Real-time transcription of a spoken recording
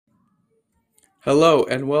Hello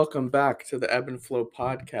and welcome back to the Ebb and Flow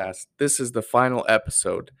podcast. This is the final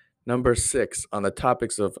episode, number 6, on the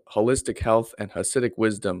topics of holistic health and Hasidic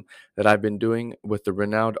wisdom that I've been doing with the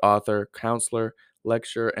renowned author, counselor,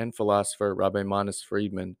 lecturer, and philosopher Rabbi Manis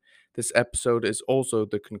Friedman. This episode is also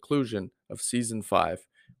the conclusion of season 5,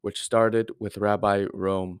 which started with Rabbi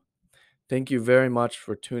Rome. Thank you very much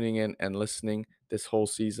for tuning in and listening this whole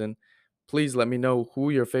season. Please let me know who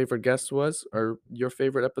your favorite guest was or your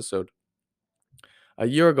favorite episode. A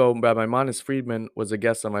year ago, Rabbi Manis Friedman was a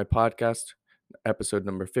guest on my podcast, episode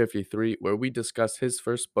number 53, where we discussed his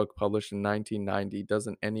first book published in 1990,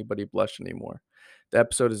 Doesn't Anybody Blush Anymore? The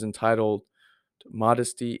episode is entitled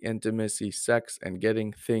Modesty, Intimacy, Sex, and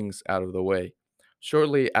Getting Things Out of the Way.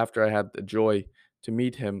 Shortly after I had the joy to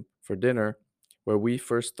meet him for dinner, where we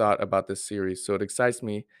first thought about this series, so it excites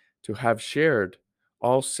me to have shared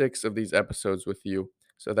all 6 of these episodes with you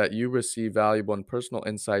so that you receive valuable and personal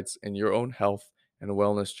insights in your own health and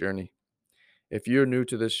wellness journey. If you're new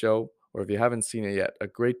to this show, or if you haven't seen it yet, a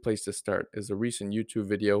great place to start is a recent YouTube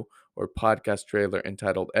video or podcast trailer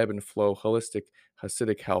entitled Ebb and Flow Holistic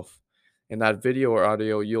Hasidic Health. In that video or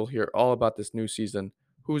audio, you'll hear all about this new season,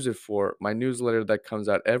 who's it for, my newsletter that comes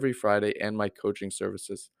out every Friday, and my coaching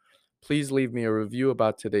services. Please leave me a review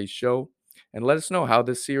about today's show and let us know how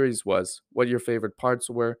this series was, what your favorite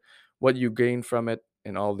parts were, what you gained from it,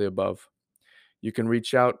 and all the above. You can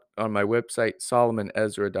reach out on my website,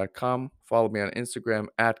 solomonezra.com. Follow me on Instagram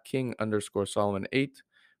at king_solomon8,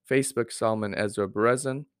 Facebook, Solomon Ezra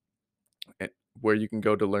Berezin, where you can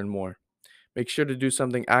go to learn more. Make sure to do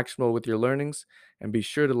something actionable with your learnings and be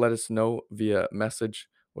sure to let us know via message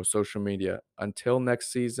or social media. Until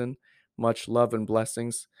next season, much love and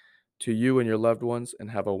blessings to you and your loved ones, and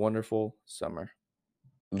have a wonderful summer.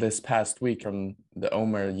 This past week from the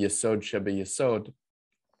Omer Yesod Sheba Yesod,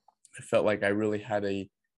 I felt like I really had a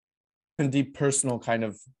deep personal kind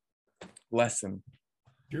of lesson.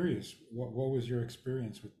 Curious, what was your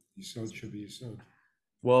experience with Yesod should be Yesod?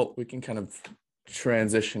 Well, we can kind of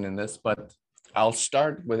transition in this, but I'll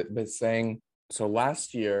start with saying, so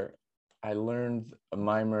last year I learned a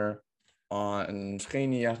mimer on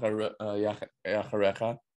Shcheni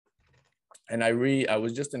Yacharecha, and I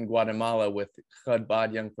was just in Guatemala with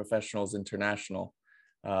Chabad Young Professionals International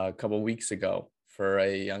a couple of weeks ago for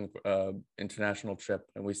a young international trip,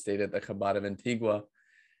 and we stayed at the Chabad of Antigua,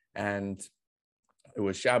 and it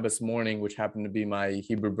was Shabbos morning, which happened to be my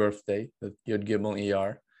Hebrew birthday, the Yud Gimel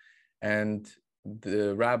Iyar, and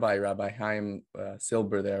the Rabbi Chaim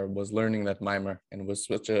Silber there was learning that mimer, and it was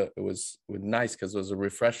nice because it was a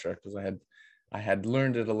refresher, because I had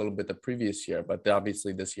learned it a little bit the previous year, but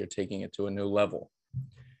obviously this year taking it to a new level.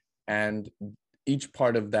 And each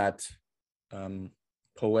part of that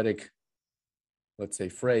poetic, let's say,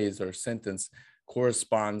 phrase or sentence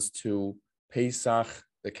corresponds to Pesach,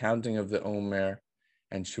 the counting of the Omer,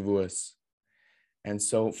 and Shavuos. And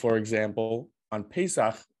so, for example, on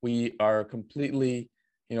Pesach, we are completely,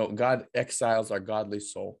 God exiles our godly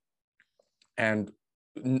soul. And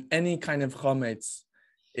any kind of chametz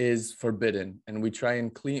is forbidden. And we try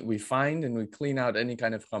and find and we clean out any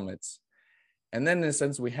kind of chametz. And then in a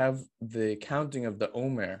sense, we have the counting of the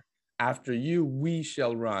Omer. After you, we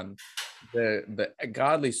shall run. The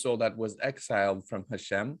godly soul that was exiled from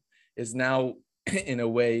Hashem is now, in a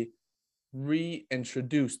way,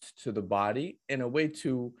 reintroduced to the body, in a way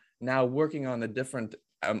to now working on the different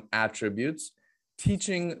attributes,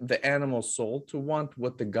 teaching the animal soul to want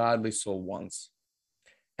what the godly soul wants.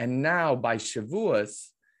 And now by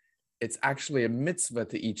Shavuos, it's actually a mitzvah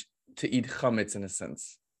to eat chametz in a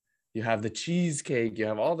sense. You have the cheesecake, you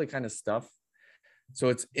have all the kind of stuff. So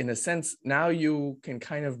it's, in a sense, now you can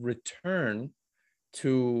kind of return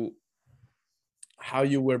to how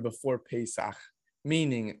you were before Pesach.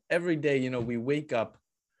 Meaning every day, we wake up,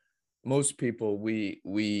 most people, we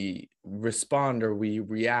respond or we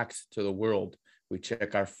react to the world. We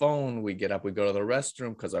check our phone, we get up, we go to the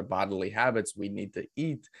restroom because our bodily habits, we need to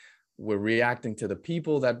eat. We're reacting to the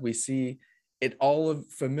people that we see. It all of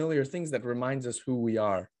familiar things that reminds us who we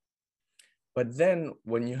are. But then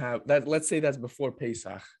when you have that, let's say that's before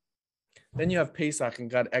Pesach. Then you have Pesach and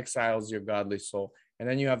God exiles your godly soul. And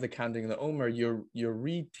then you have the counting of the Omer. You're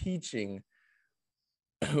reteaching.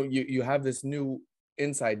 You have this new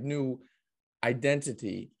insight, new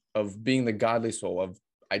identity of being the godly soul, of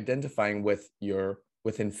identifying with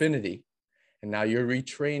infinity. And now you're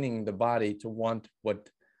retraining the body to want what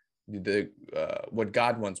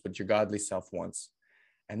God wants, what your godly self wants.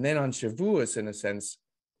 And then on Shavuos, in a sense,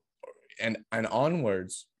 and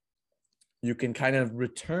onwards, you can kind of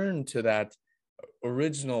return to that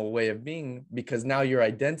original way of being, because now your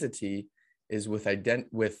identity is with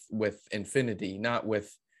infinity, not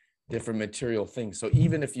with different material things. So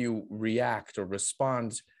even if you react or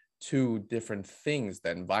respond to different things,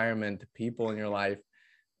 the environment, people in your life,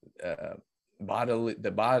 uh,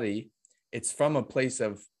 the body, it's from a place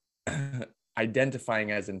of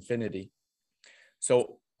identifying as infinity.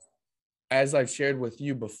 So as I've shared with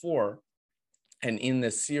you before, and in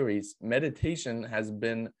this series, meditation has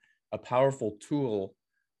been a powerful tool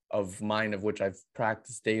of mine, of which I've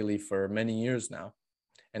practiced daily for many years now.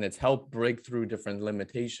 And it's helped break through different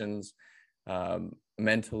limitations,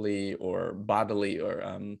 mentally or bodily, or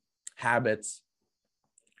habits.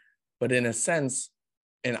 But in a sense,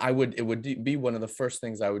 and it would be one of the first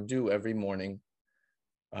things I would do every morning,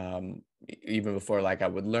 even before, like, I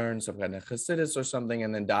would learn some kind of Hasidus or something,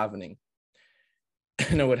 and then davening.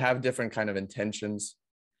 And I would have different kind of intentions.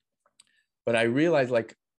 But I realized,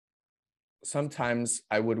 like, sometimes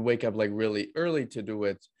I would wake up like really early to do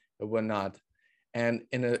it, but would not. And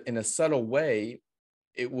in a subtle way,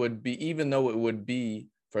 it would be, even though it would be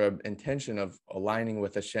for an intention of aligning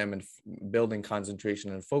with Hashem and building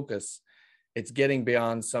concentration and focus, it's getting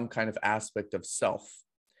beyond some kind of aspect of self.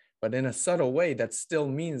 But in a subtle way, that still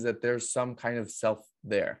means that there's some kind of self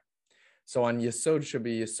there. So on Yesod should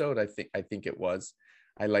be Yesod, I think it was,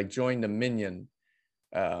 I like joined a minyan,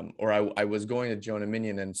 or I was going to join a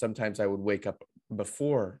minyan, and sometimes I would wake up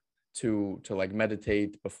before to like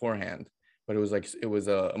meditate beforehand. But it was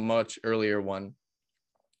a much earlier one,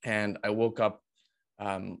 and I woke up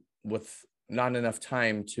with not enough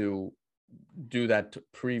time to do that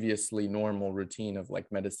previously normal routine of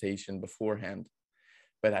like meditation beforehand.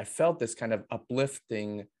 But I felt this kind of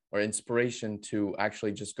uplifting or inspiration to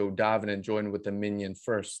actually just go daven and join with the minyan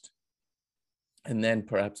first, and then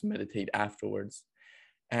perhaps meditate afterwards.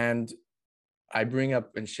 And I bring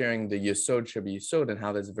up and sharing the Yesod Shabi Yesod and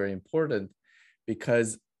how that's very important,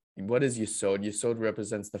 because what is Yesod? Yesod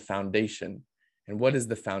represents the foundation. And what is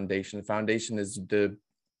the foundation? The foundation is the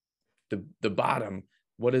bottom.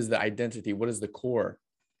 What is the identity? What is the core?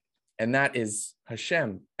 And that is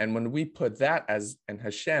Hashem. And when we put that as and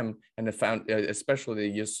Hashem and especially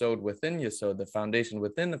the Yesod within Yesod, the foundation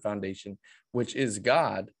within the foundation, which is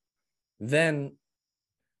God, then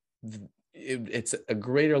it's a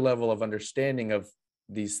greater level of understanding of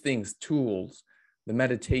these things, tools, the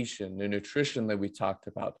meditation, the nutrition that we talked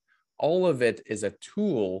about. All of it is a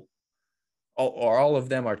tool, or all of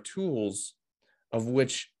them are tools of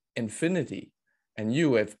which infinity, and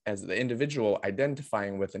you, if as the individual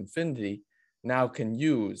identifying with infinity, now can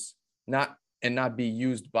use, not be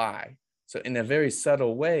used by. So in a very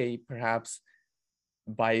subtle way, perhaps,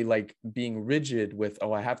 by like being rigid with,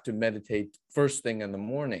 oh, I have to meditate first thing in the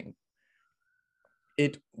morning,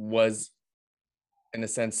 it was, in a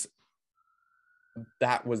sense,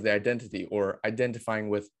 that was the identity, or identifying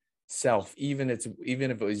with self, even if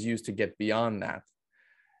it was used to get beyond that.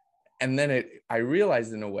 And then I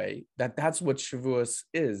realized in a way that that's what Shavuos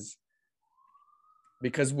is,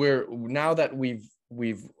 because now that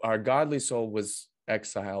our godly soul was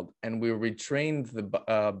exiled, and we retrained the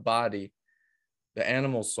body, the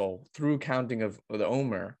animal soul, through counting of the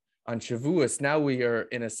Omer on Shavuos. Now we are,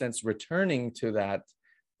 in a sense, returning to that,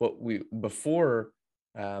 what we before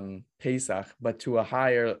Pesach, but to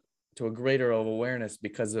a greater of awareness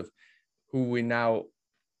because of who we now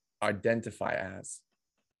identify as.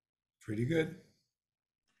 Pretty good.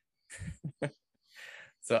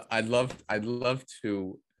 So I'd love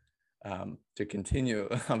to continue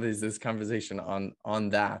this conversation on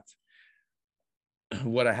that.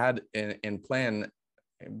 What I had in plan,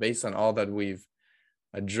 based on all that we've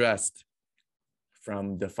addressed,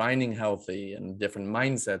 from defining healthy and different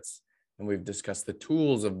mindsets, and we've discussed the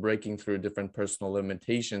tools of breaking through different personal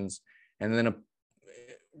limitations, and then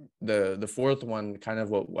the fourth one, kind of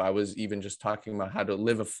what I was even just talking about, how to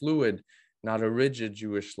live a fluid, not a rigid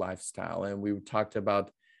Jewish lifestyle. And we talked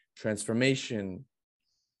about transformation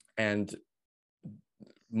and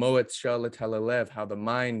Moetz Shalat Halalev, how the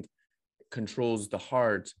mind controls the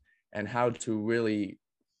heart, and how to really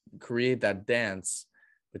create that dance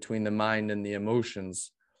between the mind and the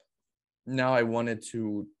emotions. Now I wanted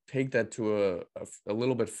to take that to a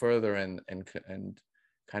little bit further and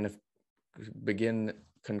kind of begin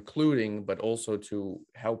concluding, but also to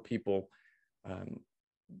help people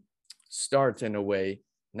start in a way.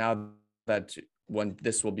 Now that when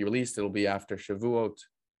this will be released, it'll be after Shavuot,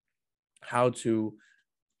 how to,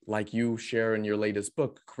 like you share in your latest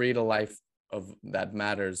book, create a life of that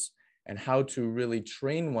matters, and how to really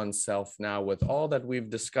train oneself now with all that we've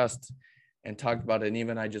discussed and talked about, and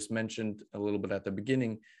even I just mentioned a little bit at the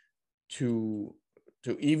beginning, to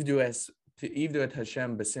ivdu es Ivdet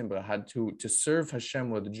Hashem besimra, had to serve Hashem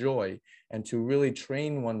with joy, and to really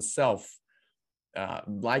train oneself,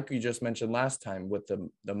 like we just mentioned last time, with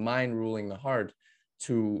the mind ruling the heart,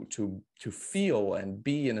 to feel and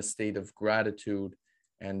be in a state of gratitude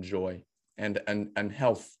and joy and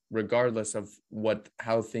health, regardless of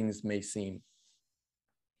how things may seem.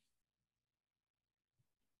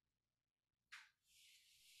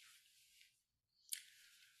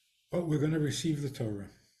 But we're going to receive the Torah.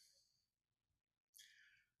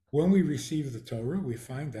 When we receive the Torah, we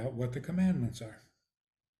find out what the commandments are.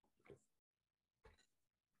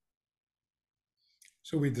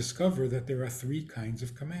 So we discover that there are three kinds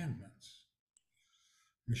of commandments: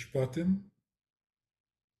 Mishpatim,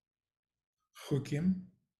 Chukim,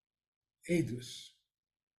 Edus.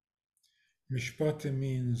 Mishpatim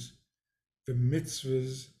means the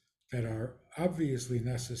mitzvahs that are obviously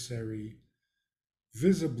necessary,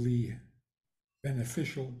 visibly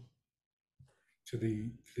beneficial to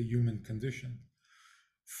the human condition,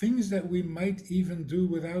 things that we might even do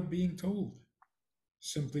without being told,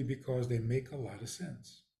 simply because they make a lot of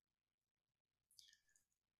sense.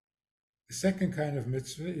 The second kind of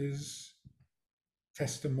mitzvah is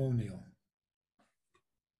testimonial.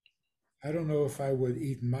 I don't know if I would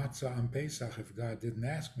eat matzah on Pesach if God didn't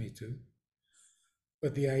ask me to,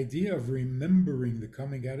 but the idea of remembering the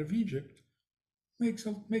coming out of Egypt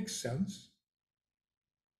makes sense.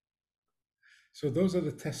 So those are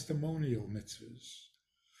the testimonial mitzvahs.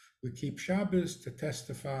 We keep Shabbos to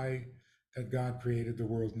testify that God created the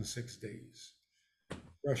world in 6 days.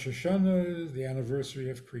 Rosh Hashanah is the anniversary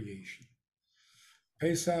of creation.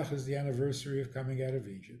 Pesach is the anniversary of coming out of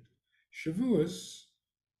Egypt. Shavuos,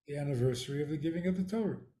 the anniversary of the giving of the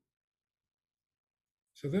Torah.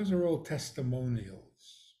 So those are all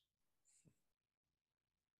testimonials.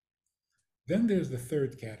 Then there's the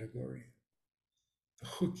third category, the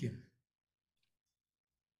chukim.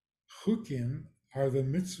 Chukim are the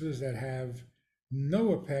mitzvahs that have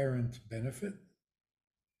no apparent benefit,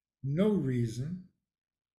 no reason,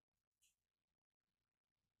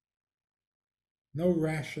 no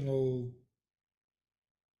rational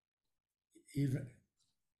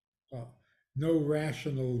no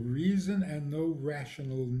rational reason and no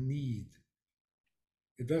rational need.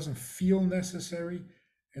 It doesn't feel necessary.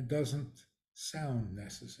 It doesn't sound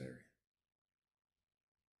necessary.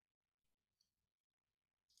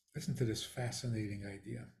 Listen to this fascinating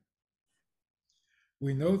idea.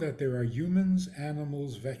 We know that there are humans,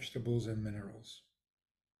 animals, vegetables, and minerals.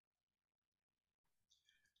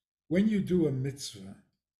 When you do a mitzvah,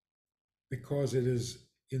 because it is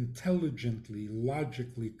intelligently,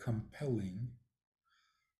 logically compelling,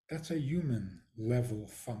 that's a human level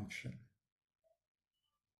function.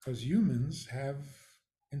 Because humans have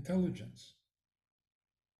intelligence.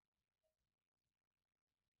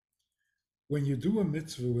 When you do a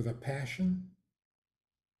mitzvah with a passion,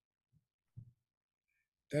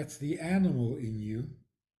 that's the animal in you,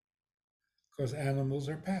 because animals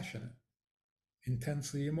are passionate,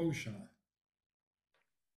 intensely emotional.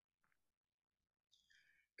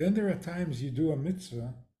 Then there are times you do a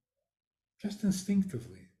mitzvah just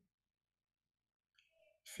instinctively.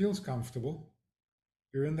 It feels comfortable.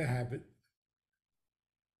 You're in the habit.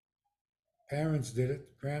 Parents did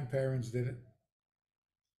it, grandparents did it.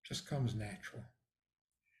 Just comes natural.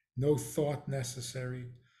 No thought necessary,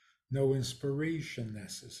 no inspiration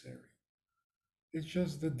necessary. It's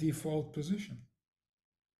just the default position.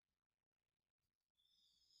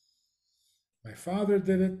 My father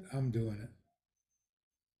did it, I'm doing it.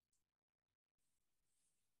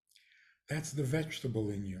 That's the vegetable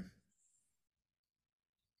in you.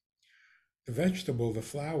 The vegetable, the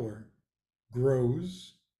flower,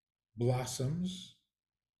 grows, blossoms,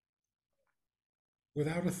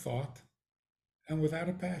 without a thought and without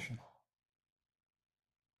a passion.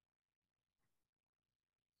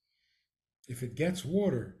 If it gets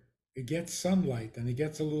water, it gets sunlight, and it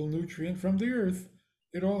gets a little nutrient from the earth,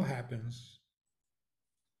 it all happens.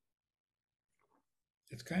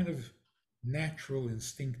 It's kind of natural,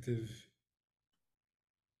 instinctive.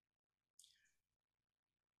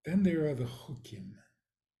 Then there are the chukim.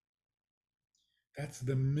 That's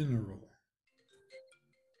the mineral.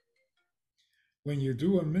 When you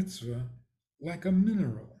do a mitzvah, like a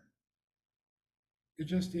mineral, it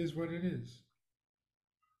just is what it is.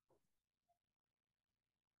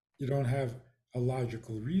 You don't have a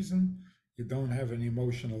logical reason, you don't have an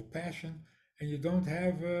emotional passion, and you don't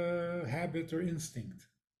have a habit or instinct.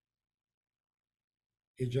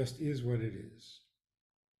 It just is what it is,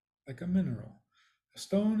 like a mineral. A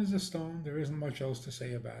stone is a stone. There isn't much else to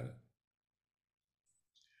say about it.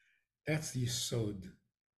 That's the yesod.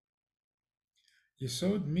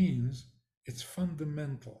 Yesod means It's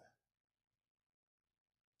fundamental.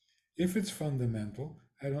 If it's fundamental,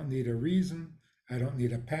 I don't need a reason, I don't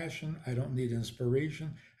need a passion, I don't need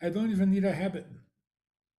inspiration, I don't even need a habit.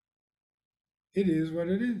 It is what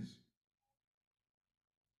it is.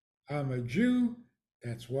 I'm a Jew,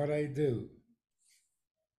 that's what I do.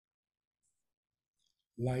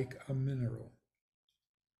 Like a mineral.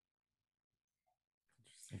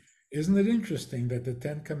 Isn't it interesting that the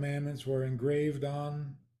Ten Commandments were engraved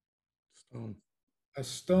on Stone. a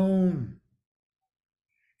stone?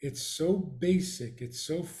 It's so basic, it's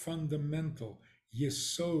so fundamental.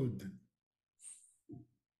 Yesod.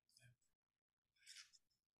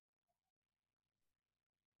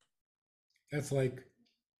 That's like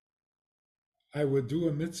I would do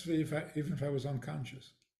a mitzvah even if I was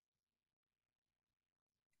unconscious.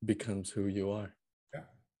 Becomes who you are. Yeah.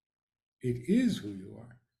 It is who you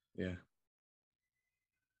are. Yeah.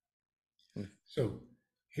 So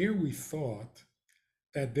here we thought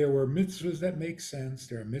that there were mitzvahs that make sense,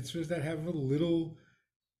 there are mitzvahs that have a little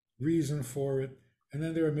reason for it, and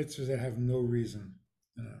then there are mitzvahs that have no reason.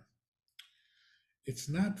 It's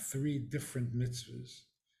not three different mitzvahs.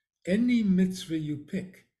 Any mitzvah you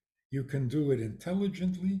pick, you can do it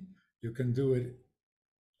intelligently, you can do it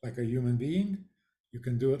like a human being, you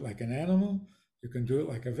can do it like an animal, you can do it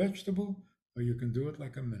like a vegetable, or you can do it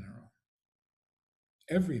like a mineral.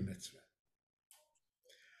 Every mitzvah.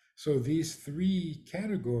 So these three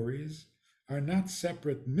categories are not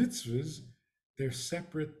separate mitzvahs, they're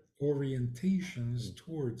separate orientations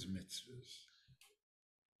towards mitzvahs.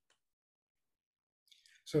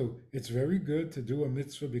 So it's very good to do a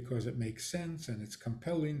mitzvah because it makes sense and it's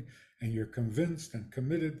compelling and you're convinced and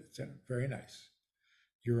committed. It's very nice.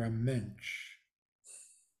 You're a mensch.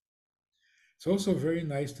 It's also very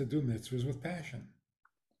nice to do mitzvahs with passion.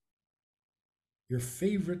 Your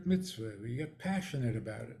favorite mitzvah, you get passionate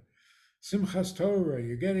about it. Simchas Torah,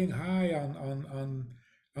 you're getting high on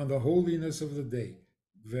the holiness of the day.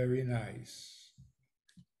 Very nice.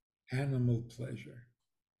 Animal pleasure,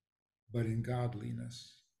 but in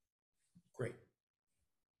godliness. Great.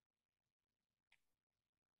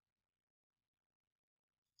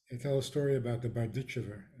 I tell a story about the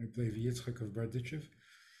Barditchever, I believe Yitzchak of Barditchev.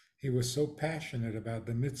 He was so passionate about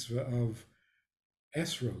the mitzvah of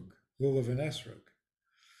Esrog, Lulav and Esrog,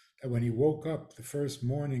 that when he woke up the first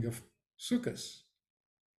morning of Sukkot,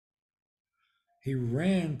 he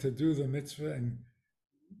ran to do the mitzvah and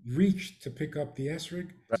reached to pick up the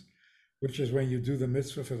Esrog, which is when you do the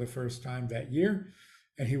mitzvah for the first time that year.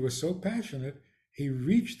 And he was so passionate, he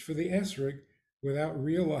reached for the Esrog without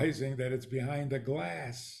realizing that it's behind a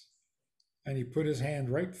glass. And he put his hand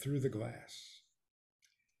right through the glass.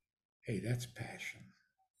 Hey, that's passion.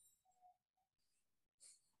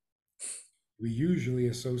 We usually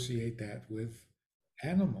associate that with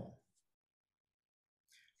animal.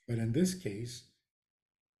 But in this case,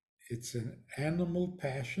 it's an animal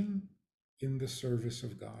passion in the service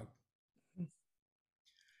of God.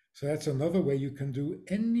 So that's another way you can do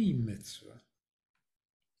any mitzvah.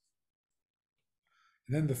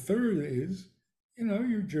 And then the third is,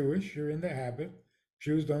 you're Jewish, you're in the habit.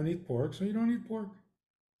 Jews don't eat pork, so you don't eat pork.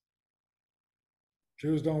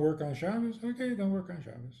 Jews don't work on Shabbos, okay, don't work on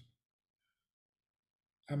Shabbos.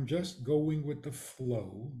 I'm just going with the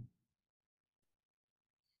flow.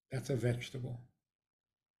 That's a vegetable.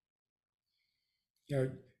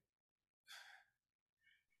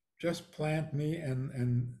 Just plant me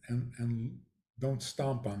and don't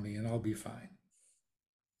stomp on me and I'll be fine.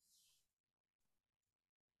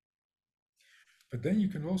 But then you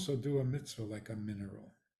can also do a mitzvah like a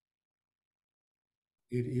mineral.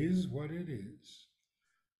 It is what it is.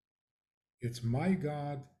 It's my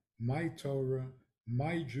God, my Torah,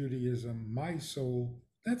 my Judaism, my soul.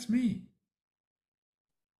 That's me.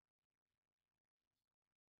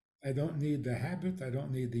 I don't need the habit, I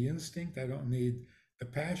don't need the instinct, I don't need the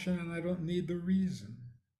passion, and I don't need the reason.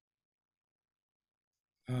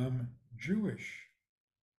 I'm Jewish,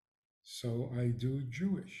 so I do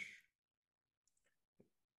Jewish.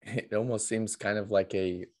 It almost seems kind of like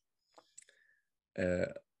a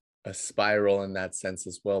spiral in that sense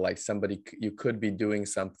as well. Like you could be doing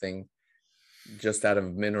something just out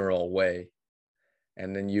of mineral way,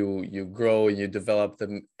 and then you grow and you develop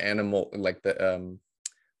the animal, like the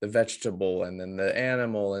vegetable, and then the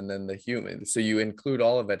animal, and then the human. So you include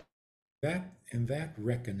all of it. That in that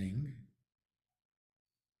reckoning,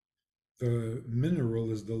 the mineral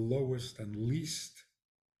is the lowest and least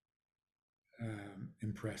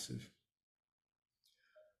impressive.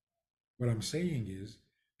 What I'm saying is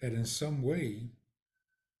that in some way,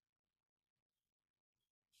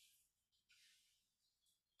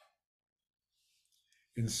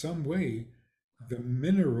 The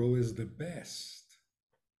mineral is the best.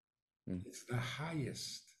 Mm. It's the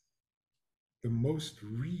highest, the most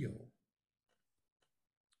real.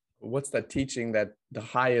 What's that teaching that the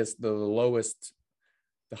highest, the lowest,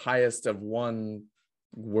 the highest of one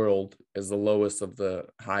world is the lowest of the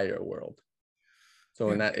higher world? So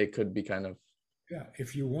in Yeah, that, it could be kind of, yeah.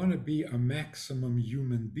 If you want to be a maximum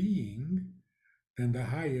human being, then the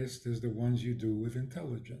highest is the ones you do with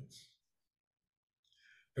intelligence.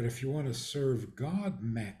 But if you want to serve God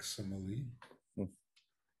maximally, mm,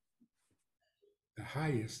 the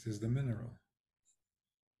highest is the mineral.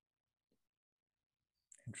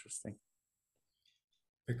 interesting.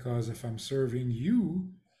 Because if I'm serving you,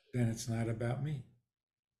 then it's not about me.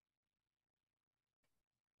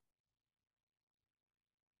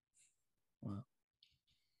 Wow.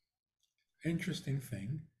 Interesting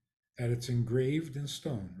thing that it's engraved in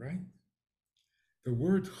stone, right? The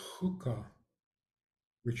word chukah,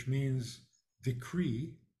 which means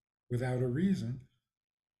decree without a reason,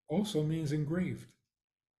 also means engraved.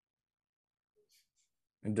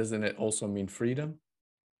 And doesn't it also mean freedom?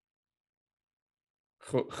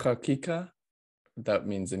 Chakika, that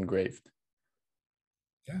means engraved.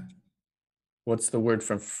 Yeah. What's the word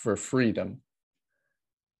for freedom?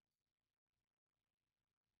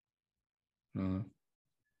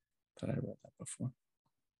 Thought I read that before.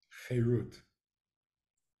 Cherut.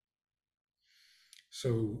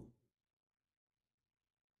 So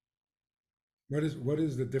what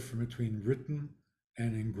is the difference between written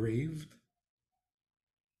and engraved?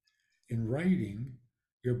 In writing,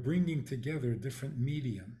 you're bringing together different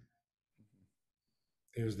medium.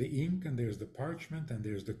 There's the ink and there's the parchment and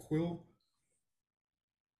there's the quill.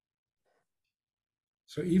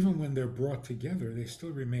 So even when they're brought together, they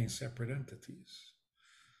still remain separate entities.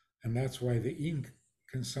 And that's why the ink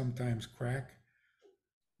can sometimes crack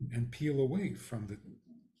and peel away from the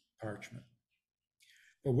parchment.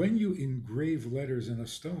 But when you engrave letters in a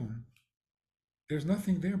stone, there's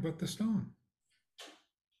nothing there but the stone.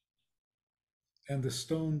 And the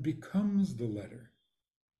stone becomes the letter.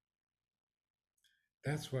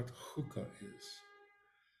 That's what chukah is.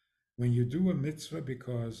 When you do a mitzvah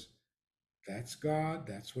because that's God,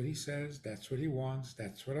 that's what he says, that's what he wants,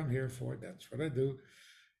 that's what I'm here for, that's what I do,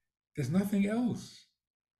 there's nothing else.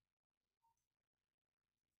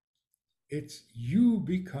 It's you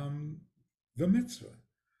become the mitzvah,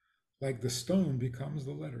 like the stone becomes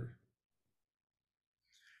the letter.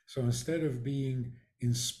 So instead of being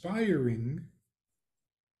inspiring,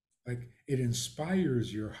 like it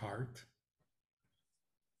inspires your heart,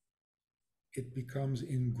 it becomes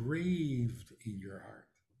engraved in your heart.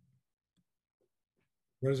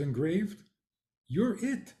 What is engraved? You're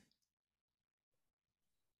it.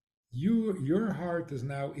 Your heart is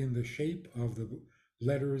now in the shape of the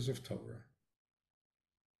letters of Torah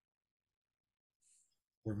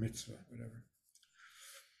or mitzvah, whatever.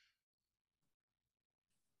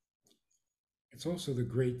 It's also the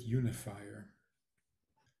great unifier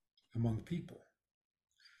among people.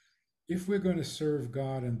 If we're going to serve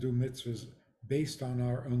God and do mitzvahs based on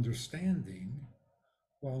our understanding,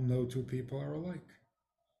 well, no two people are alike.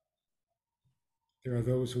 There are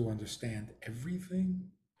those who understand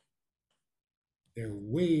everything. They're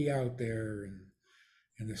way out there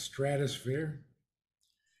in the stratosphere.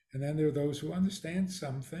 And then there are those who understand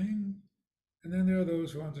something. And then there are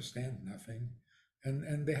those who understand nothing.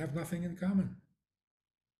 And they have nothing in common.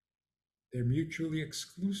 They're mutually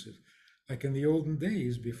exclusive. Like in the olden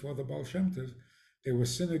days, before the Baal Shem Tov, there were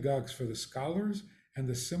synagogues for the scholars, and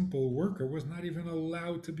the simple worker was not even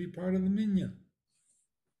allowed to be part of the minyan.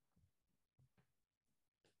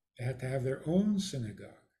 They had to have their own synagogue.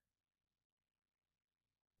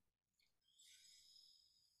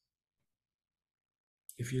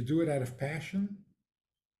 If you do it out of passion,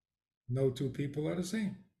 no two people are the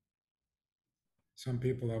same. Some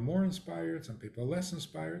people are more inspired, some people are less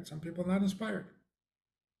inspired, some people are not inspired.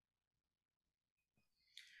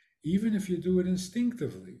 Even if you do it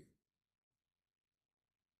instinctively,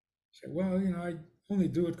 say, well, I only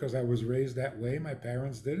do it because I was raised that way. My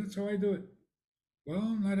parents did it, so I do it.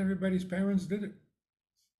 Well, not everybody's parents did it.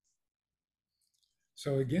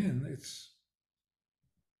 So again, it's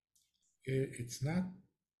not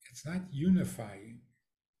unifying.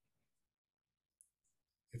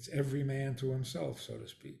 It's every man to himself, so to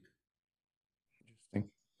speak.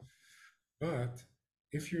 Interesting. But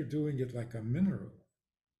if you're doing it like a mineral,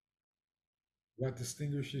 what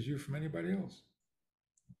distinguishes you from anybody else?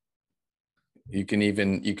 You can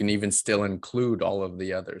even still include all of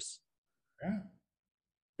the others Yeah.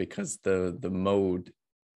 because the mode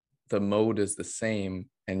is the same,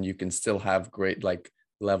 and you can still have great like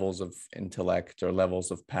levels of intellect or levels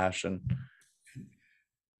of passion.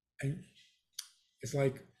 And it's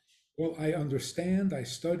like, well, I understand, I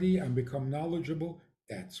study, I become knowledgeable.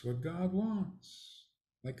 That's what God wants,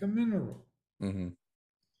 like a mineral. Hmm.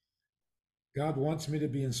 God wants me to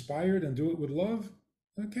be inspired and do it with love.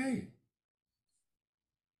 Okay,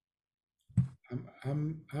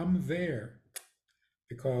 I'm there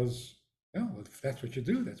because, well, if that's what you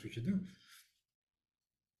do, that's what you do.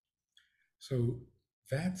 So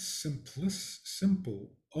that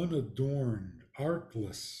simple, unadorned,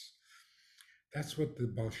 artless. That's what the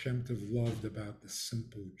Baal Shem Tov loved about the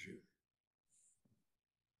simple Jew.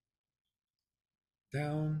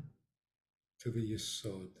 Down to the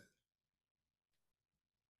Yesod,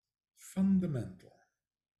 fundamental.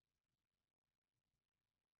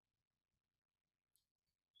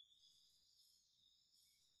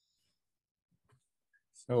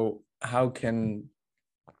 So how can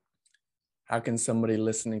somebody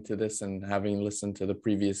listening to this and having listened to the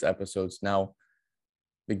previous episodes now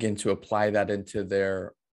begin to apply that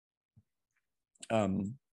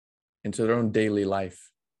um into their own daily life?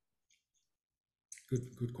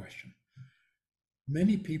 Good question.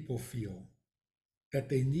 Many people feel that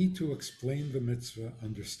they need to explain the mitzvah,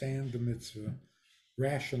 understand the mitzvah,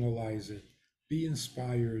 rationalize it, be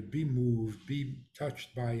inspired, be moved, be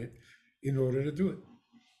touched by it in order to do it.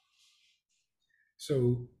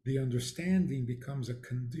 So the understanding becomes a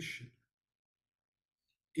condition.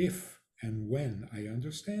 If and when I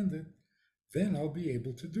understand it, then I'll be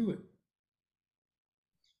able to do it.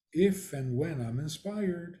 If and when I'm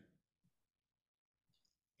inspired,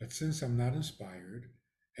 but since I'm not inspired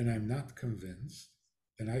and I'm not convinced,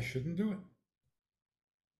 then I shouldn't do it.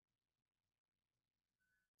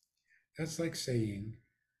 That's like saying,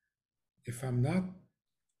 if I'm not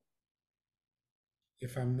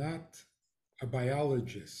if I'm not a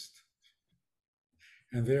biologist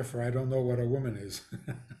and therefore I don't know what a woman is,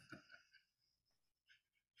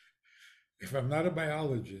 if I'm not a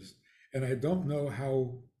biologist and I don't know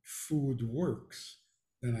how food works,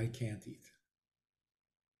 then I can't eat.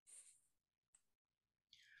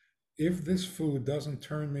 If this food doesn't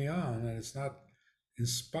turn me on and it's not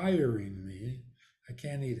inspiring me, I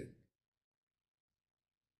can't eat it.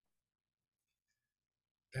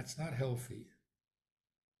 That's not healthy.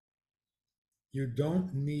 You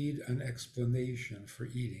don't need an explanation for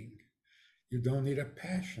eating. You don't need a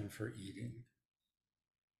passion for eating.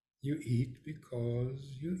 You eat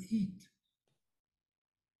because you eat.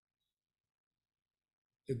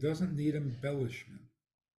 It doesn't need embellishment.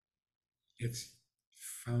 It's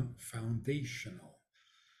foundational.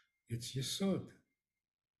 It's yesod.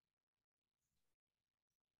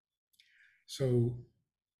 So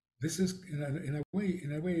this is in a way,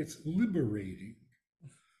 it's liberating.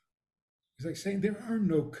 It's like saying there are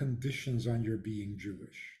no conditions on your being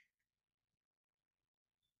Jewish.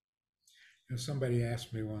 Somebody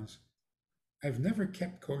asked me once, I've never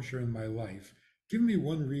kept kosher in my life. Give me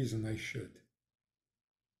one reason I should.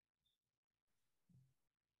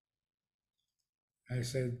 I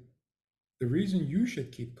said, the reason you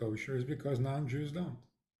should keep kosher is because non-Jews don't.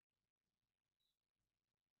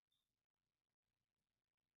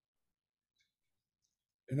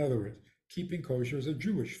 In other words, keeping kosher is a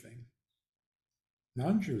Jewish thing.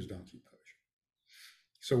 Non-Jews don't keep kosher.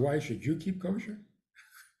 So why should you keep kosher?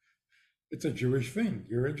 It's a Jewish thing.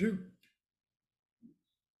 You're a Jew.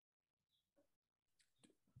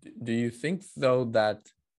 Do you think though that,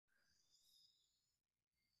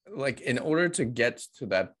 like, in order to get to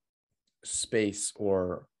that space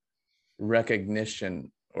or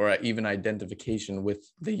recognition or even identification with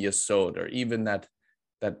the yesod, or even that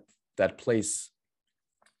that place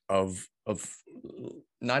of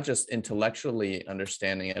not just intellectually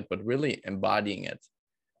understanding it but really embodying it,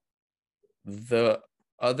 the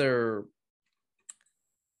other,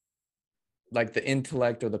 like the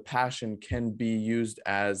intellect or the passion, can be used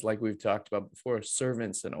as, like we've talked about before,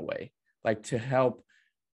 servants in a way, like to help,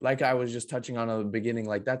 like I was just touching on at the beginning,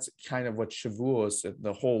 like that's kind of what Shavuos,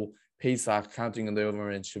 the whole Pesach, counting the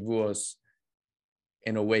over in Shavuos,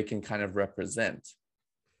 in a way can kind of represent.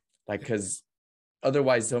 Like, because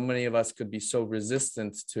otherwise so many of us could be so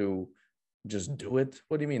resistant to just do it.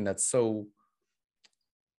 What do you mean? That's so,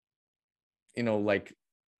 like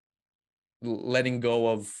letting go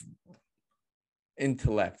of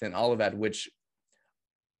intellect and all of that, which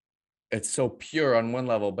it's so pure on one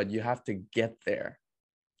level, but you have to get there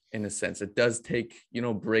in a sense. It does take,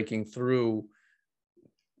 breaking through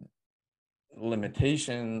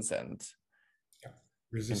limitations and coming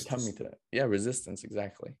Resistance. to that. Yeah, resistance,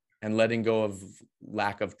 exactly. And letting go of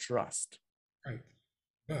lack of trust. Right.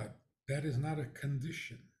 But that is not a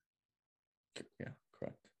condition. Yeah,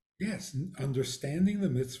 correct. Yes, understanding the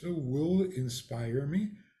mitzvah will inspire me,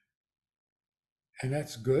 And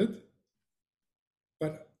that's good,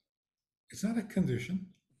 but it's not a condition.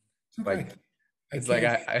 It's not Like like I it's like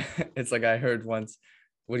can't. I it's like I heard once,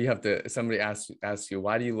 what do you have to somebody asks you,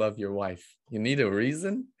 why do you love your wife? You need a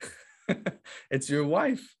reason? It's your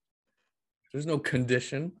wife. There's no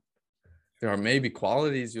condition. There are maybe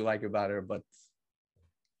qualities you like about her, but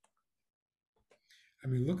I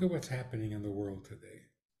mean, look at what's happening in the world today.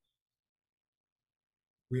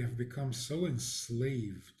 We have become so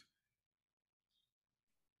enslaved.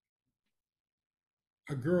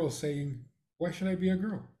 A girl saying, "Why should I be a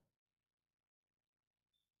girl?"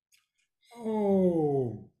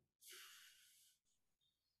 Oh,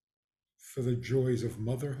 for the joys of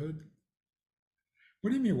motherhood. What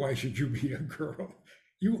do you mean, why should you be a girl?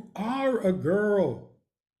 You are a girl.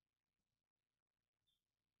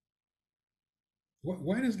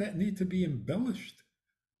 Why does that need to be embellished,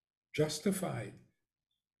 justified?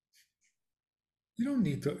 You don't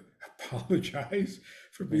need to apologize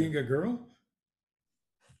for yeah. being a girl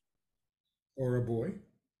or a boy.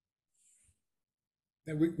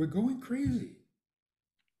 And we're going crazy.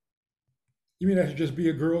 You mean I should just be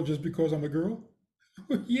a girl just because I'm a girl?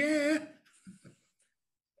 Yeah.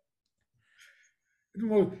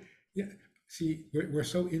 Well, yeah. See, we're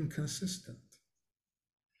so inconsistent.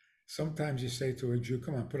 Sometimes you say to a Jew,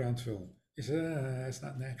 "Come on, put on film." He says, "That's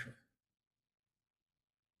not natural."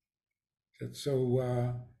 I said,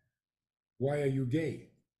 "So why are you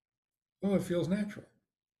gay?" "Oh, it feels natural."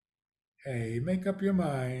 Hey, make up your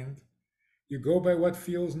mind. You go by what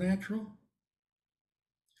feels natural.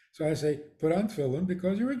 So I say, put on tefillin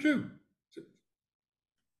because you're a Jew. So,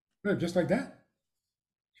 "No, just like that."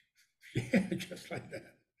 Yeah, just like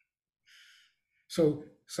that. So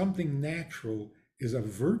something natural is a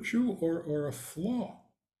virtue or a flaw.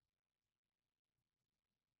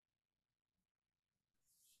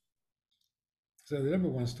 So I never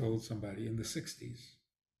once told somebody in the 60s,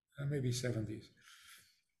 maybe 70s,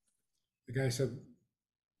 the guy said,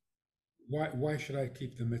 why should I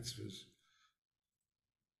keep the mitzvahs?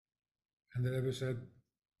 And the Rebbe said,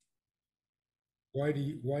 why do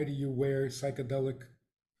you wear psychedelic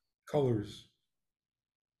colors?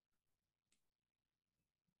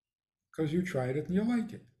 Because you tried it and you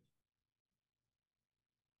like it.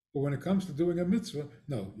 But when it comes to doing a mitzvah,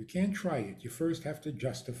 no, you can't try it. You first have to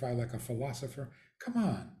justify like a philosopher. Come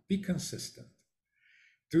on, be consistent.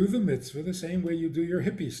 Do the mitzvah the same way you do your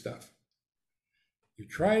hippie stuff. You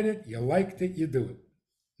tried it, you liked it, you do it.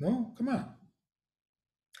 No, come on.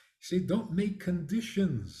 See, don't make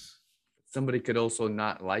conditions. Somebody could also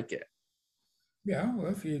not like it. Yeah,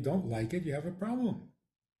 well, if you don't like it, you have a problem.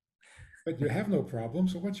 But you have no problem,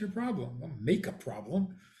 so what's your problem? Well, make a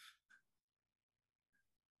problem.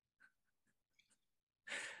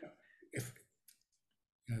 If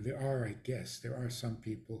I guess, there are some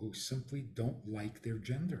people who simply don't like their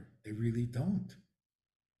gender. They really don't.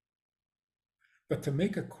 But to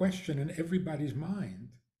make a question in everybody's mind,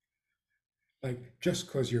 like just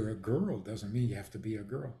because you're a girl doesn't mean you have to be a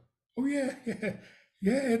girl. Oh yeah, yeah,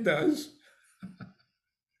 yeah, it does.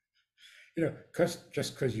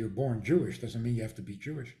 Just because you're born Jewish doesn't mean you have to be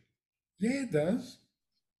Jewish. Yeah, it does.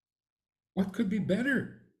 What could be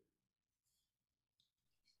better?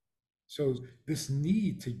 So this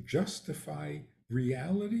need to justify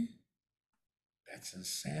reality, that's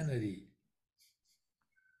insanity.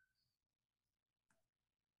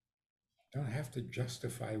 You don't have to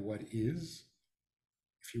justify what is.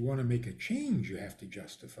 If you want to make a change, you have to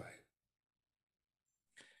justify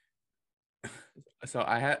it. So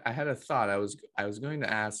I had a thought. I was going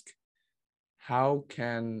to ask, how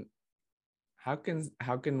can how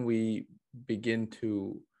can we begin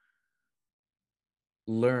to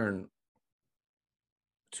learn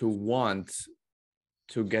to want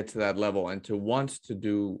to get to that level and to want to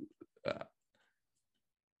do uh,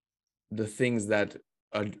 the things that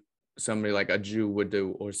a, somebody like a Jew would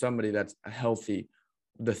do, or somebody that's healthy,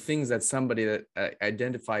 the things that somebody that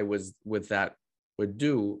identify with that would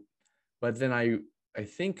do. But then I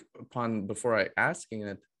think upon before I asking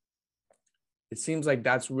it, it seems like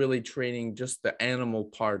that's really training just the animal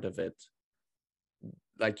part of it,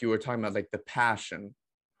 like you were talking about, like the passion,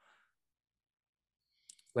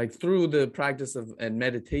 like through the practice of and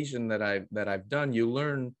meditation that I've done, you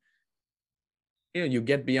learn, you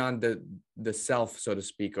get beyond the self, so to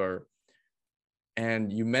speak, or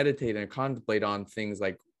and you meditate and contemplate on things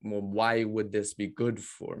like, well, why would this be good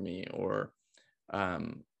for me, or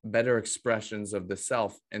better expressions of the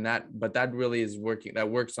self. And that really is working, that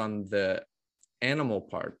works on the animal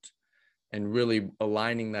part, and really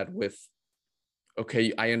aligning that with,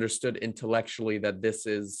 okay, I understood intellectually that this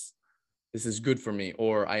is good for me,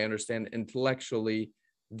 or I understand intellectually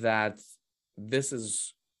that this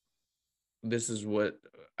is what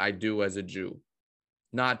I do as a Jew.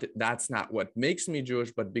 Not that's not what makes me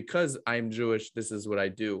Jewish, but because I'm Jewish, this is what I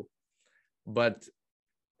do. But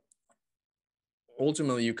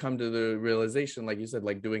ultimately you come to the realization, like you said,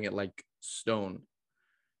 like doing it like stone.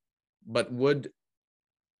 But would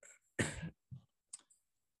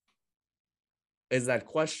is that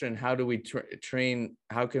question, how do we train,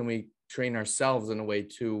 how can we train ourselves in a way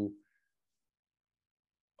to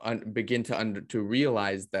begin to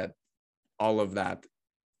realize that all of that,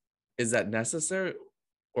 is that necessary?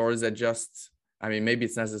 Or is that just, I mean, maybe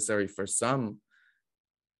it's necessary for some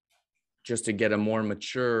just to get a more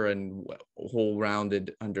mature and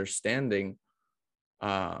whole-rounded understanding,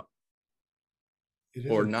 uh, It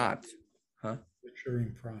is or a not, huh?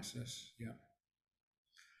 maturing process. Yeah.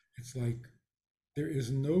 It's like there is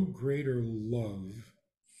no greater love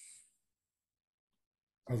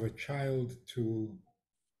of a child to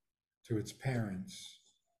its parents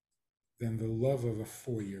than the love of a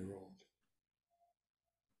 4-year-old.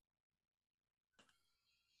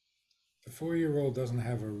 The 4-year-old doesn't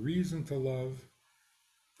have a reason to love.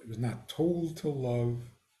 It was not told to love.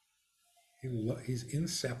 He's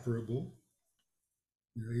inseparable.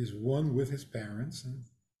 You know, he's one with his parents, and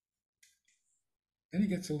then he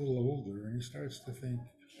gets a little older and he starts to think,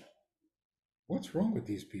 what's wrong with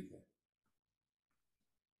these people?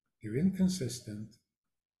 They're inconsistent,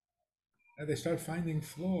 and they start finding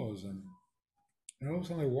flaws, and all of a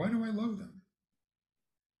sudden, like, why do I love them?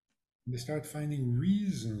 And they start finding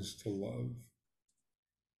reasons to love.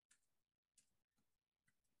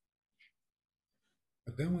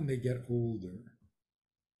 But then when they get older,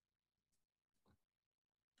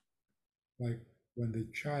 like when the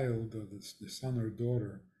child or the son or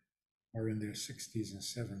daughter are in their 60s and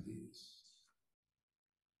 70s,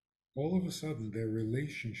 all of a sudden their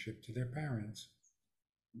relationship to their parents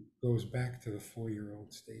goes back to the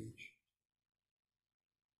 4-year-old stage.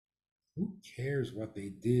 Who cares what they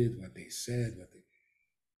did, what they said, what they...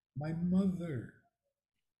 My mother,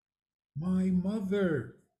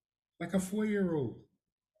 like a 4-year-old.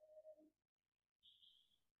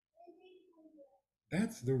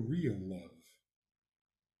 That's the real love.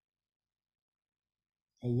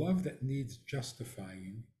 A love that needs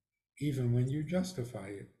justifying, even when you justify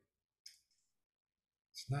it.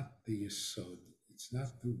 It's not the yesod. It's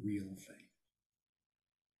not the real thing.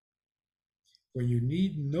 When you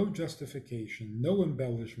need no justification, no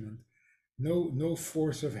embellishment, no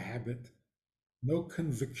force of habit, no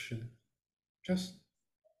conviction, just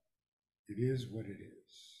it is what it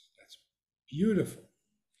is. That's beautiful.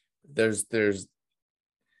 There's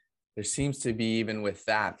there seems to be, even with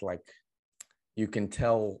that, like you can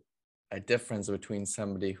tell a difference between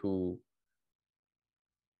somebody who,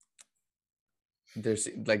 there's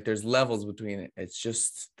levels between it. It's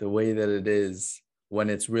just the way that it is, when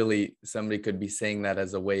it's really, somebody could be saying that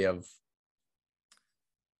as a way of,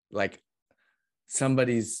 like,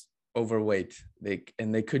 somebody's overweight,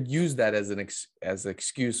 they could use that as as an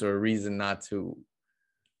excuse or a reason not to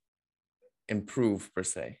improve per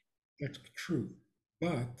se. That's true.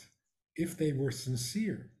 But if they were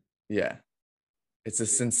sincere, Yeah, it's a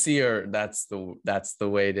sincere, that's the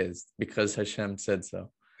way it is, because Hashem said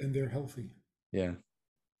so. then they're healthy. Yeah.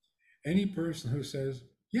 Any person who says,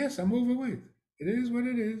 yes, I'm overweight, it is what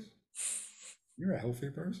it is, you're a healthy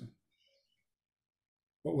person.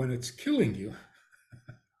 But when it's killing you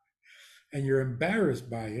and you're embarrassed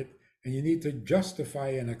by it and you need to justify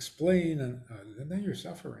and explain, and then you're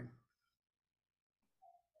suffering.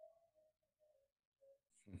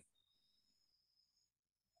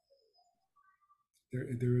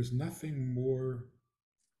 There is nothing more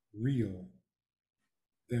real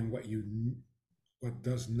than what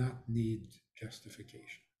does not need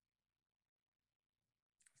justification.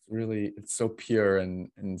 It's so pure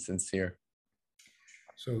and sincere.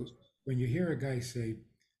 So when you hear a guy say,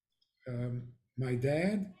 my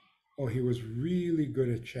dad, oh, he was really good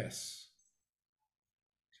at chess.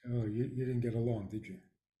 Oh, you didn't get along, did you?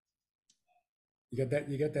 You get that?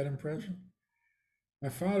 You get that impression? My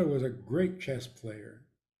father was a great chess player,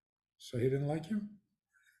 so he didn't like you?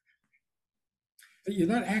 You're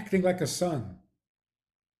not acting like a son.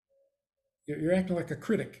 You're acting like a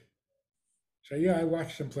critic. So yeah, I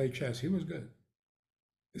watched him play chess. He was good.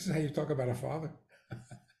 This is how you talk about a father.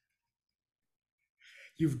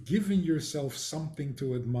 You've given yourself something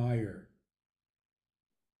to admire.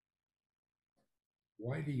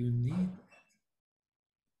 Why do you need that?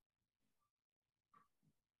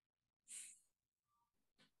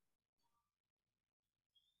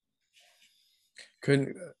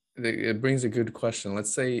 Couldn't It brings a good question.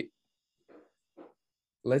 Let's say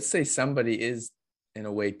somebody is in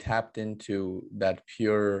a way tapped into that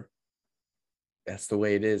pure, that's the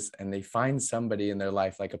way it is, and they find somebody in their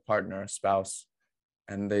life, like a partner, a spouse,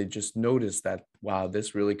 and they just notice that, wow,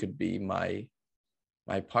 this really could be my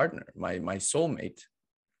partner, my soulmate,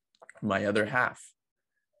 my other half.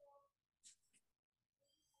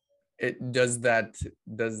 It does that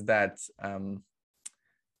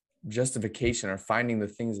justification or finding the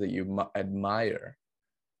things that you admire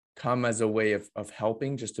come as a way of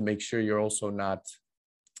helping, just to make sure you're also not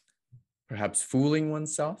perhaps fooling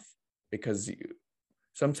oneself, because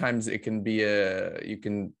sometimes it can be you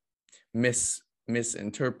can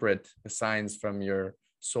misinterpret the signs from your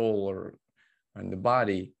soul or on the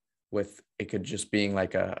body, with it could just being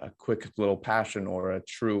like a quick little passion or a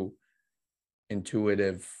true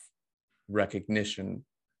intuitive recognition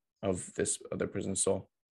of this other person's soul.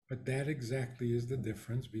 But that exactly is the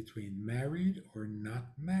difference between married or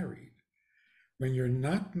not married. When you're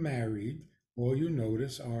not married, all you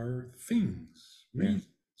notice are things, Yeah. reasons,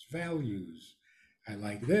 values. I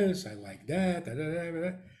like this, I like that. Da, da, da,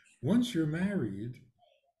 da. Once you're married,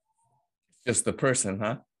 Just the person,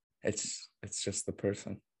 huh? It's just the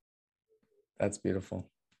person. That's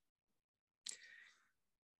beautiful.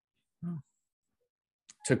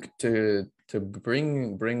 To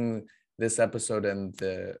bring this episode and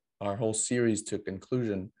our whole series to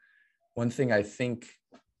conclusion, one thing I think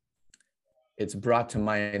it's brought to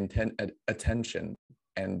my attention,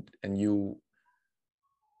 and you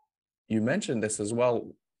mentioned this as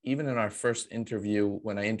well, even in our first interview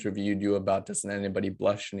when I interviewed you about doesn't anybody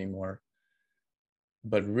blush anymore,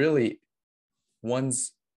 but really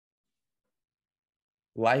one's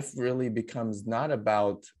life really becomes not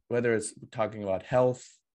about, whether it's talking about health,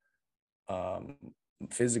 um,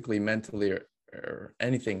 physically, mentally, or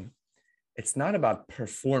anything, it's not about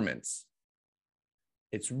performance.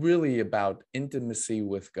 It's really about intimacy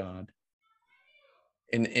with God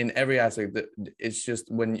in every aspect. It's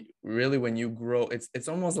just when you grow, it's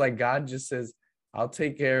almost like God just says, I'll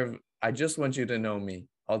take care of, I just want you to know me.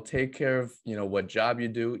 I'll take care of, what job you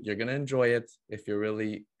do. You're going to enjoy it if you're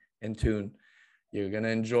really in tune. You're going to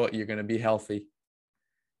enjoy, you're going to be healthy.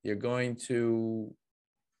 You're going to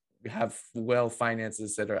have well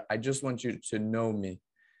finances, etc. I just want you to know me.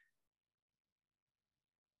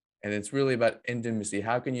 And it's really about intimacy.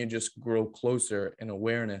 How can you just grow closer in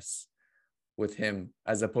awareness with him,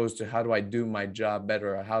 as opposed to how do I do my job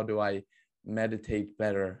better? Or how do I meditate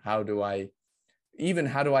better? How do I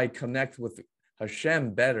connect with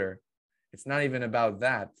Hashem better? It's not even about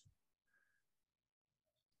that.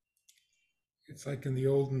 it's like in the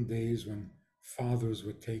olden days when fathers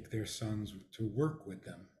would take their sons to work with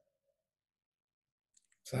them,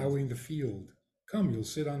 plowing the field. Come, you'll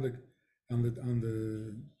sit on the on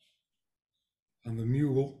the on the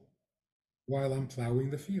mule while I'm plowing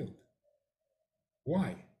the field.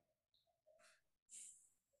 Why?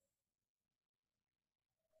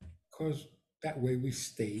 Because that way we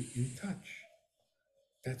stay in touch.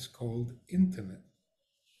 That's called intimate.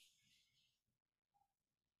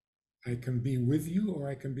 I can be with you or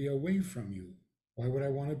I can be away from you. Why would I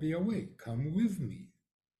want to be away? Come with me.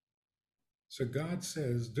 So God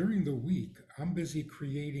says, during the week, I'm busy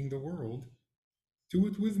creating the world. Do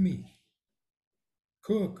it with me.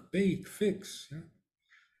 Cook, bake, fix. Yeah?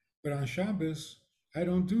 But on Shabbos, I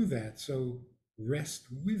don't do that. So rest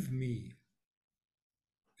with me.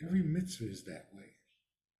 Every mitzvah is that way.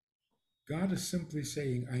 God is simply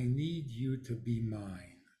saying, I need you to be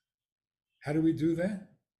mine. How do we do that?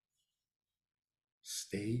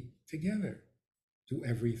 Stay together. Do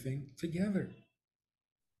everything together.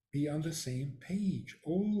 Be on the same page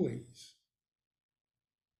always.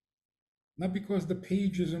 Not because the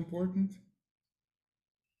page is important,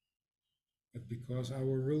 but because our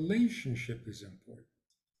relationship is important.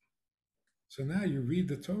 So now you read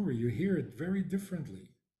the Torah, you hear it very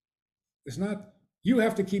differently. It's not, you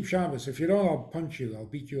have to keep Shabbos. If you don't, I'll punch you, I'll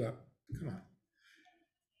beat you up. Come on.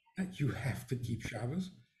 Not you have to keep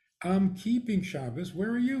Shabbos. I'm keeping Shabbos.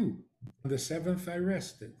 Where are you? On the seventh, I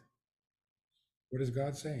rested. What is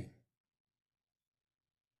God saying?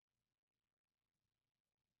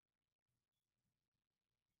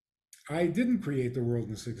 I didn't create the world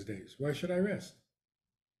in 6 days. Why should I rest?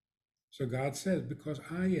 So God says, because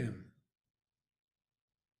I am.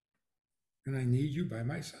 And I need you by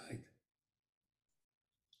my side.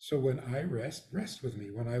 So when I rest, rest with me.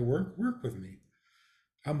 When I work, work with me.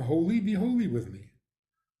 I'm holy, be holy with me.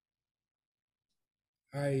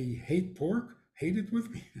 I hate pork, hate it with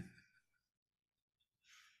me.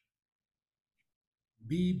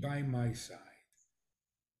 Be by my side.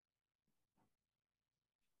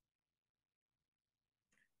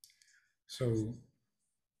 So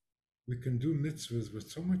we can do mitzvahs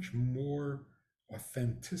with so much more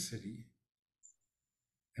authenticity.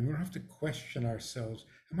 And we don't have to question ourselves.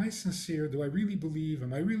 Am I sincere? Do I really believe?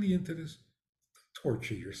 Am I really into this? Don't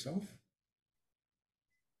torture yourself.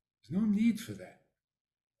 There's no need for that.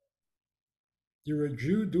 You're a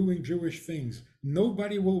Jew doing Jewish things.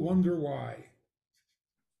 Nobody will wonder why.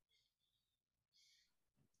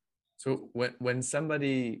 So when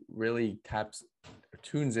somebody really taps or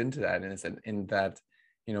tunes into that, and it's in that,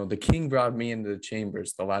 the king brought me into the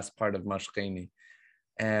chambers, the last part of Mashkeni,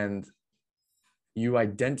 and you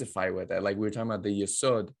identify with it, like we were talking about the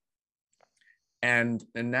Yesod, and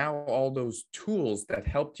now all those tools that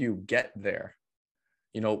helped you get there.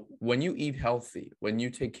 When you eat healthy, when you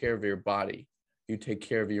take care of your body, you take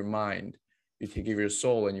care of your mind, you take care of your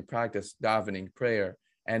soul, and you practice davening, prayer,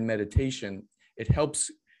 and meditation, it helps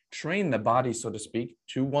train the body, so to speak,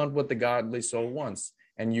 to want what the godly soul wants.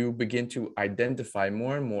 And you begin to identify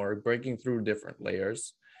more and more, breaking through different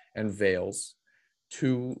layers and veils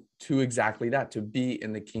to exactly that, to be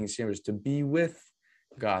in the king's chambers, to be with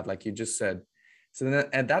God, like you just said. So then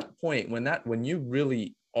at that point, when you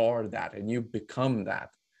really are that and you become that,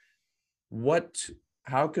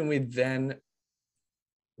 how can we then,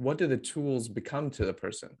 what do the tools become to the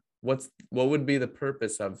person? What would be the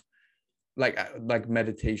purpose of like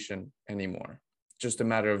meditation anymore? Just a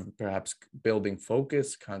matter of perhaps building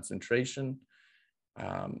focus, concentration.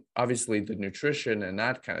 Obviously the nutrition and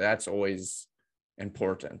that's always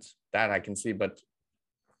important, that I can see, but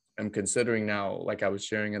I'm considering now, like I was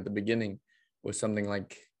sharing at the beginning, with something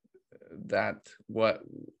like that,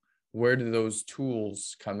 where do those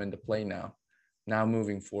tools come into play now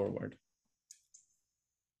moving forward?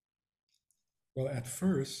 Well, at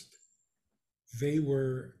first, they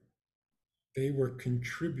were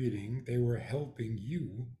contributing, they were helping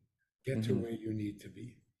you get to Mm-hmm. where you need to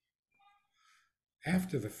be.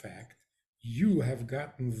 After the fact, you have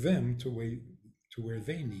gotten them to where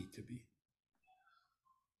they need to be.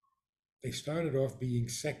 They started off being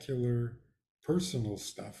secular, personal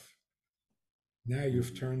stuff. Now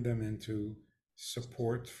you've turned them into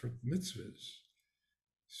support for mitzvahs.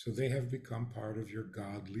 So they have become part of your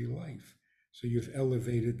godly life. So you've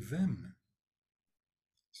elevated them.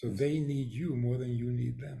 So they need you more than you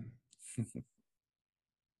need them.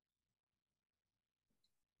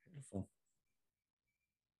 Beautiful.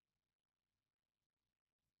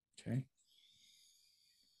 Okay.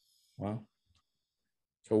 Wow.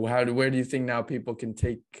 So where do you think now people can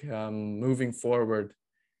take moving forward?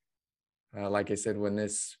 Like I said, when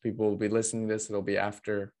people will be listening to this, it'll be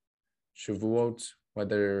after Shavuot,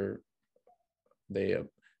 whether they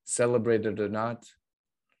celebrate it or not,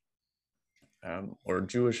 or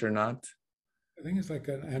Jewish or not. I think it's like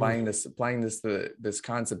Applying this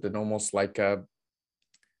concept, and almost like I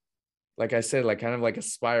said, like kind of like a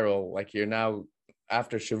spiral. Like you're now,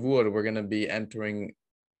 after Shavuot, we're gonna be entering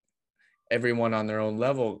everyone on their own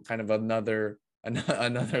level, kind of another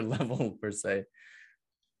level per se.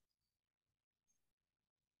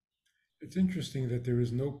 It's interesting that there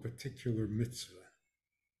is no particular mitzvah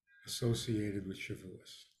associated with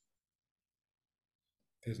Shavuos.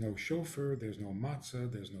 There's no shofar, there's no matzah,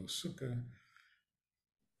 there's no sukkah,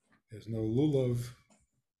 there's no lulav.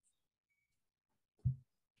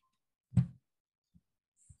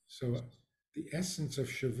 So the essence of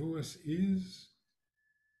Shavuos is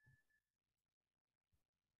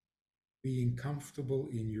being comfortable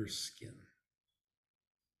in your skin.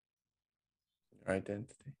 Your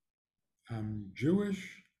identity. I'm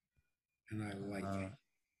Jewish and I like it.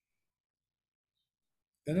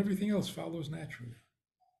 Then everything else follows naturally.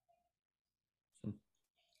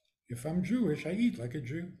 If I'm Jewish, I eat like a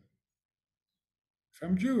Jew. If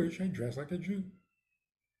I'm Jewish, I dress like a Jew.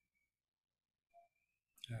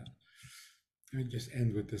 Yeah. Let me just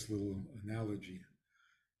end with this little analogy.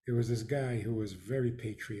 There was this guy who was very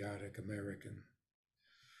patriotic American,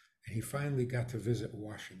 and he finally got to visit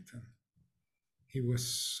Washington. He was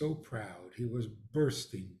so proud. He was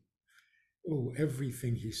bursting. Oh,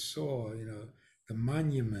 everything he saw, the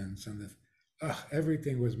monuments and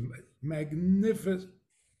everything was magnificent.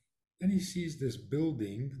 Then he sees this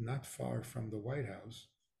building not far from the White House,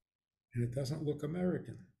 and it doesn't look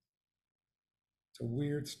American. It's a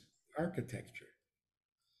weird architecture.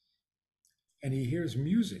 And he hears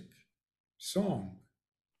music, song,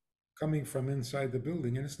 coming from inside the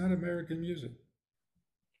building, and it's not American music.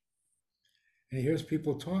 And he hears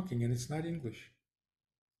people talking, and it's not English.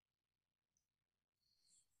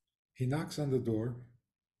 He knocks on the door.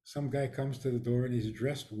 Some guy comes to the door, and he's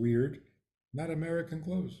dressed weird, not American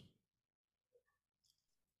clothes.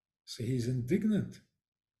 So he's indignant.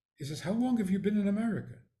 He says, "How long have you been in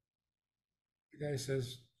America?" The guy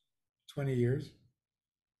says, 20 years.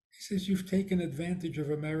 He says, you've taken advantage of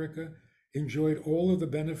America, enjoyed all of the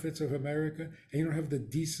benefits of America, and you don't have the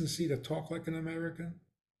decency to talk like an American,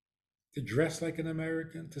 to dress like an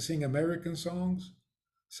American, to sing American songs,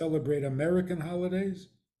 celebrate American holidays.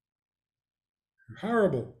 You're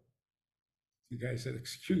horrible. The guy said,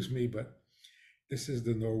 excuse me, but this is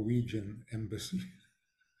the Norwegian embassy.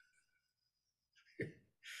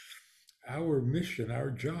 Our mission,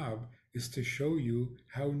 our job is to show you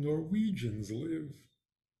how Norwegians live.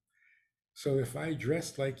 So if I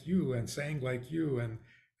dressed like you and sang like you and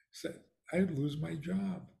said, I'd lose my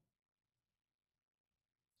job.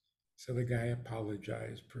 So the guy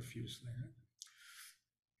apologized profusely.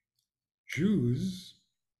 Jews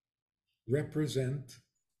represent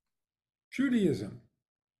Judaism.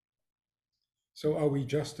 So are we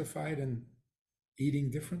justified in eating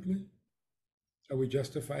differently? Are we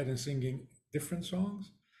justified in singing different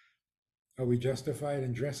songs? Are we justified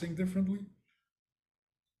in dressing differently?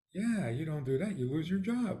 Yeah, you don't do that, you lose your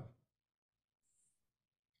job.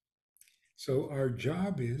 So our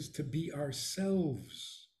job is to be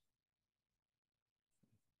ourselves,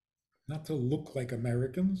 not to look like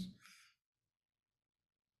Americans.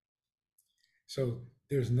 So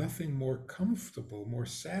there's nothing more comfortable, more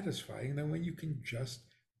satisfying than when you can just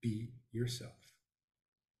be yourself.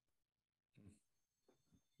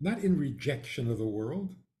 Not in rejection of the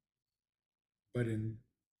world, but in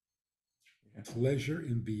pleasure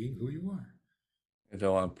in being who you are.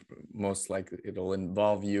 It'll most likely it'll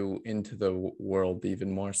involve you into the world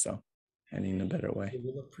even more so, and in a better way.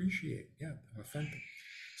 People will appreciate, authentic.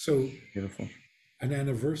 So Beautiful. an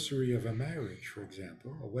anniversary of a marriage, for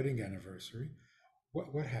example, a wedding anniversary,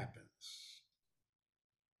 what happens?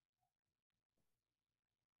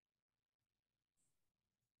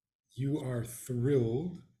 You are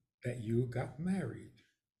thrilled that you got married.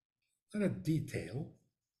 Not a detail.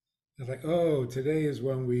 It's like, oh, today is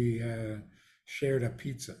when we shared a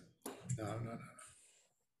pizza. No.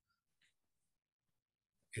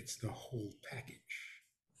 It's the whole package.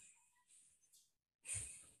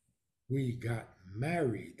 We got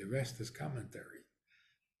married. The rest is commentary.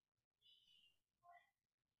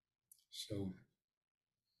 So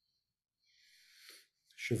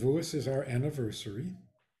Shavuos is our anniversary.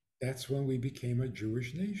 That's when we became a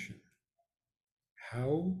Jewish nation.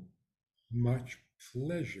 How much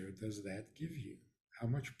pleasure does that give you? How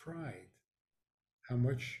much pride? How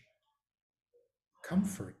much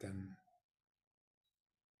comfort and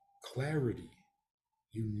clarity?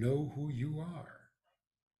 You know who you are.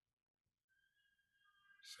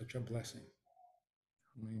 Such a blessing.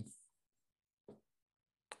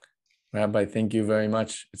 Rabbi, thank you very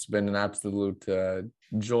much. It's been an absolute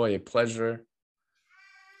joy, a pleasure.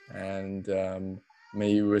 And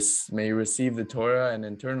may you receive the Torah and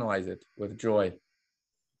internalize it with joy.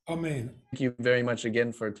 Amen. Thank you very much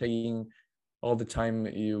again for taking all the time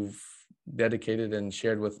you've dedicated and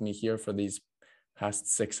shared with me here for these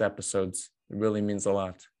past 6 episodes. It really means a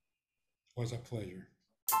lot. It was a pleasure.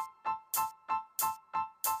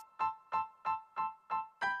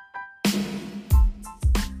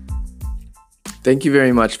 Thank you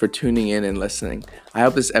very much for tuning in and listening. I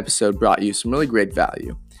hope this episode brought you some really great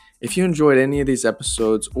value. If you enjoyed any of these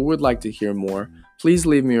episodes or would like to hear more, please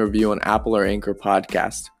leave me a review on Apple or Anchor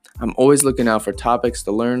Podcast. I'm always looking out for topics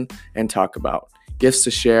to learn and talk about, gifts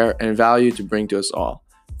to share, and value to bring to us all.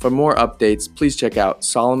 For more updates, please check out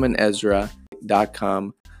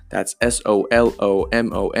solomonezra.com. That's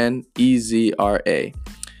SOLOMONEZRA.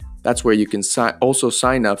 That's where you can also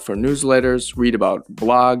sign up for newsletters, read about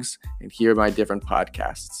blogs, and hear my different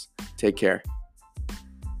podcasts. Take care.